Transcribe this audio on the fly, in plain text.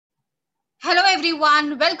Hello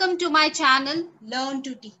everyone, welcome to my channel Learn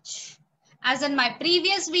to Teach. As in my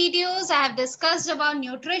previous videos, I have discussed about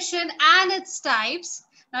nutrition and its types.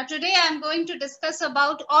 Now today I am going to discuss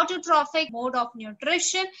about autotrophic mode of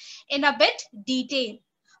nutrition in a bit detail.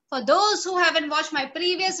 For those who haven't watched my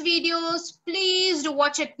previous videos, please do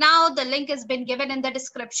watch it now. The link has been given in the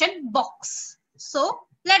description box. So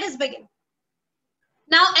let us begin.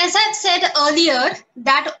 Now, as I've said earlier,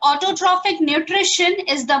 that autotrophic nutrition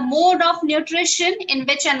is the mode of nutrition in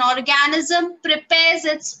which an organism prepares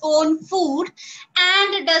its own food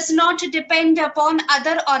and does not depend upon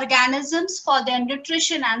other organisms for their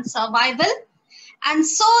nutrition and survival. And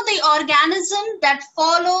so the organism that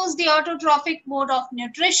follows the autotrophic mode of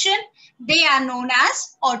nutrition, they are known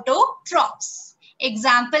as autotrophs.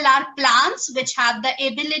 Example are plants which have the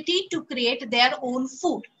ability to create their own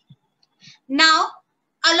food. Now,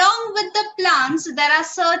 along with the plants, there are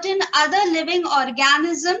certain other living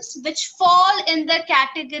organisms which fall in the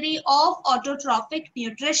category of autotrophic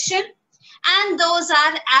nutrition, and those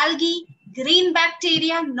are algae, green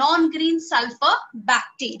bacteria, non-green sulfur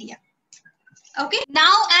bacteria. Okay,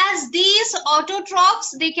 now as these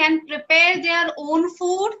autotrophs, they can prepare their own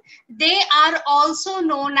food, they are also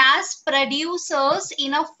known as producers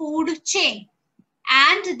in a food chain.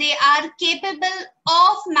 And they are capable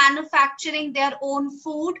of manufacturing their own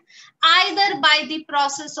food either by the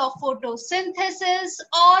process of photosynthesis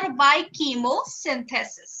or by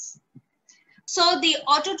chemosynthesis. So the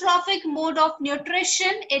autotrophic mode of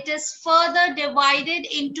nutrition, it is further divided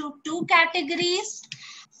into two categories: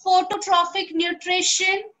 photoautotrophic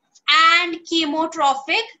nutrition and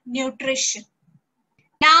chemoautotrophic nutrition.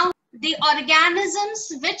 Now, the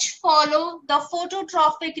organisms which follow the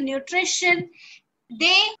photoautotrophic nutrition,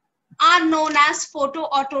 they are known as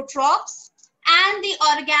photoautotrophs, and the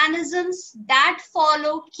organisms that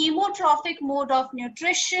follow chemoautotrophic mode of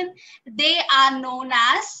nutrition, they are known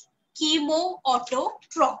as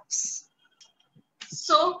chemoautotrophs.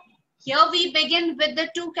 So here we begin with the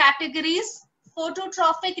two categories: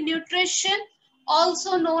 photoautotrophic nutrition,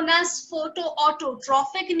 also known as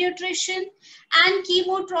photoautotrophic nutrition, and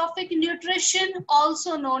chemoautotrophic nutrition,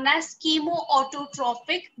 also known as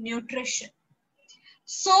chemoautotrophic nutrition.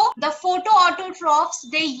 So the photoautotrophs,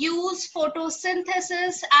 they use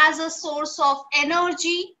photosynthesis as a source of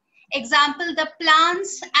energy. Example, the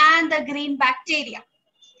plants and the green bacteria.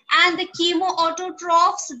 And the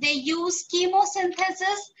chemoautotrophs, they use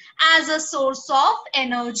chemosynthesis as a source of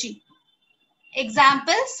energy.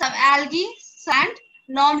 Example, some algae and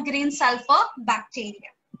non-green sulfur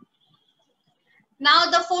bacteria.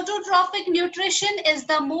 Now, the photoautotrophic nutrition is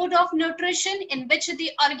the mode of nutrition in which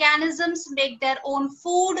the organisms make their own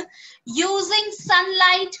food using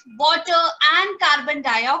sunlight, water, and carbon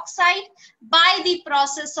dioxide by the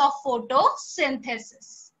process of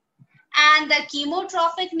photosynthesis. And the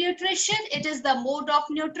chemoautotrophic nutrition, it is the mode of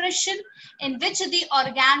nutrition in which the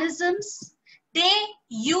organisms, they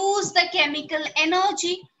use the chemical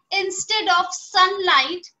energy instead of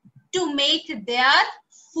sunlight to make their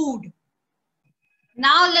food.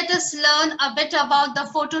 Now let us learn a bit about the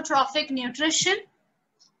photoautotrophic nutrition.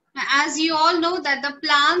 As you all know that the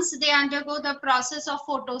plants, they undergo the process of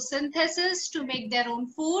photosynthesis to make their own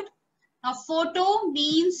food. Now photo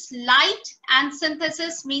means light and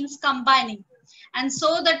synthesis means combining. And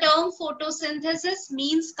so the term photosynthesis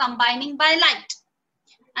means combining by light.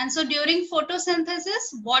 And so during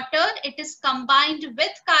photosynthesis, water, it is combined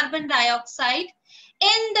with carbon dioxide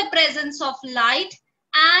in the presence of light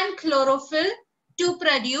and chlorophyll to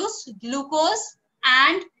produce glucose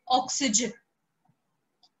and oxygen.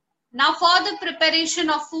 Now for the preparation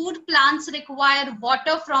of food, plants require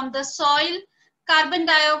water from the soil, carbon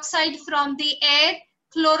dioxide from the air,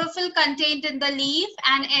 chlorophyll contained in the leaf,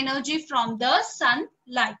 and energy from the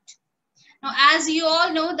sunlight. Now as you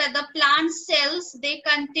all know that the plant cells, they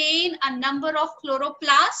contain a number of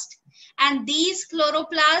chloroplasts, and these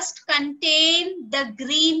chloroplasts contain the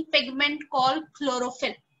green pigment called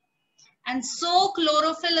chlorophyll. And so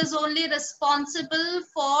chlorophyll is only responsible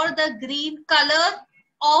for the green color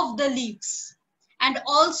of the leaves. And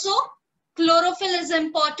also chlorophyll is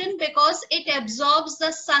important because it absorbs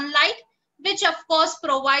the sunlight, which of course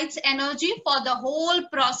provides energy for the whole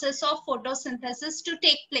process of photosynthesis to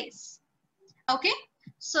take place. Okay,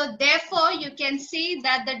 so therefore you can see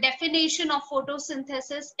that the definition of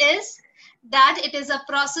photosynthesis is that it is a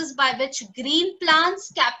process by which green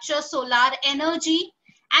plants capture solar energy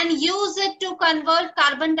and use it to convert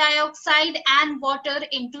carbon dioxide and water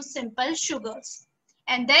into simple sugars.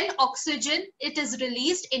 And then oxygen, it is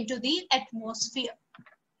released into the atmosphere.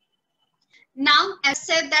 Now, as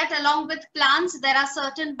said that along with plants, there are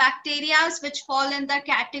certain bacteria which fall in the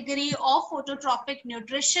category of phototrophic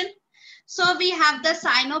nutrition. So we have the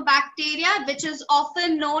cyanobacteria, which is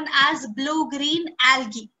often known as blue-green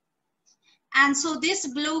algae. And so this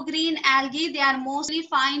blue-green algae, they are mostly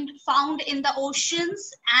found in the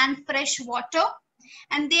oceans and fresh water.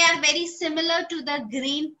 And they are very similar to the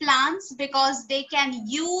green plants because they can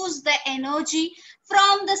use the energy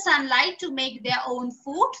from the sunlight to make their own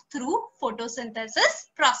food through photosynthesis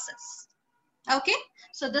process. Okay,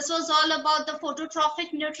 so this was all about the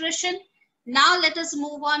phototrophic nutrition. Now let us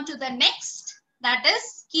move on to the next, that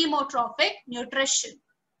is chemoautotrophic nutrition.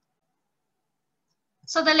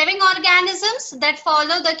 So the living organisms that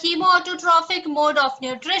follow the chemoautotrophic mode of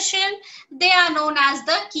nutrition, they are known as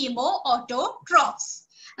the chemoautotrophs.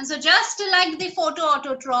 And so just like the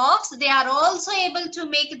photoautotrophs, they are also able to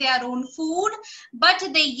make their own food, but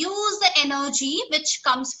they use the energy which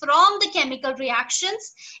comes from the chemical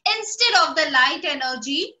reactions instead of the light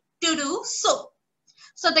energy to do so.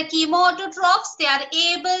 So the chemoautotrophs, they are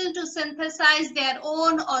able to synthesize their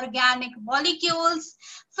own organic molecules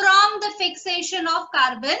from the fixation of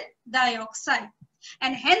carbon dioxide.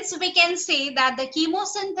 And hence we can say that the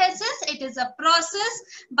chemosynthesis, it is a process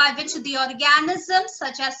by which the organisms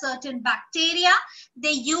such as certain bacteria,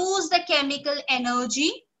 they use the chemical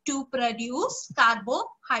energy to produce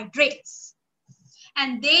carbohydrates.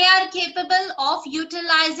 And they are capable of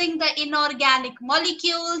utilizing the inorganic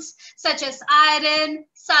molecules such as iron,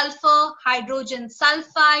 sulfur, hydrogen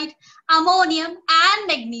sulfide, ammonium and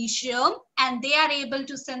magnesium, and they are able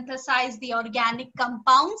to synthesize the organic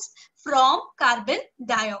compounds from carbon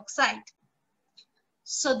dioxide.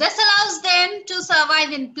 So this allows them to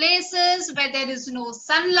survive in places where there is no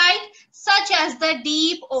sunlight, such as the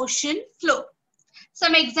deep ocean floor.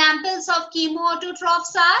 Some examples of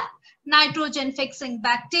chemoautotrophs are nitrogen fixing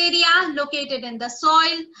bacteria located in the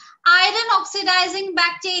soil, iron oxidizing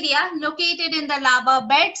bacteria located in the lava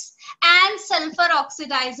beds, and sulfur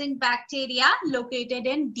oxidizing bacteria located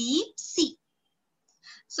in deep sea.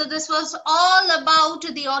 So this was all about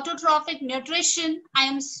the autotrophic nutrition. I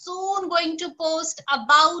am soon going to post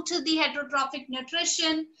about the heterotrophic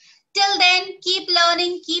nutrition. Till then, keep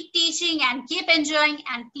learning, keep teaching, and keep enjoying.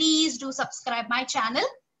 And please do subscribe my channel,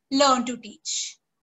 Learn to Teach.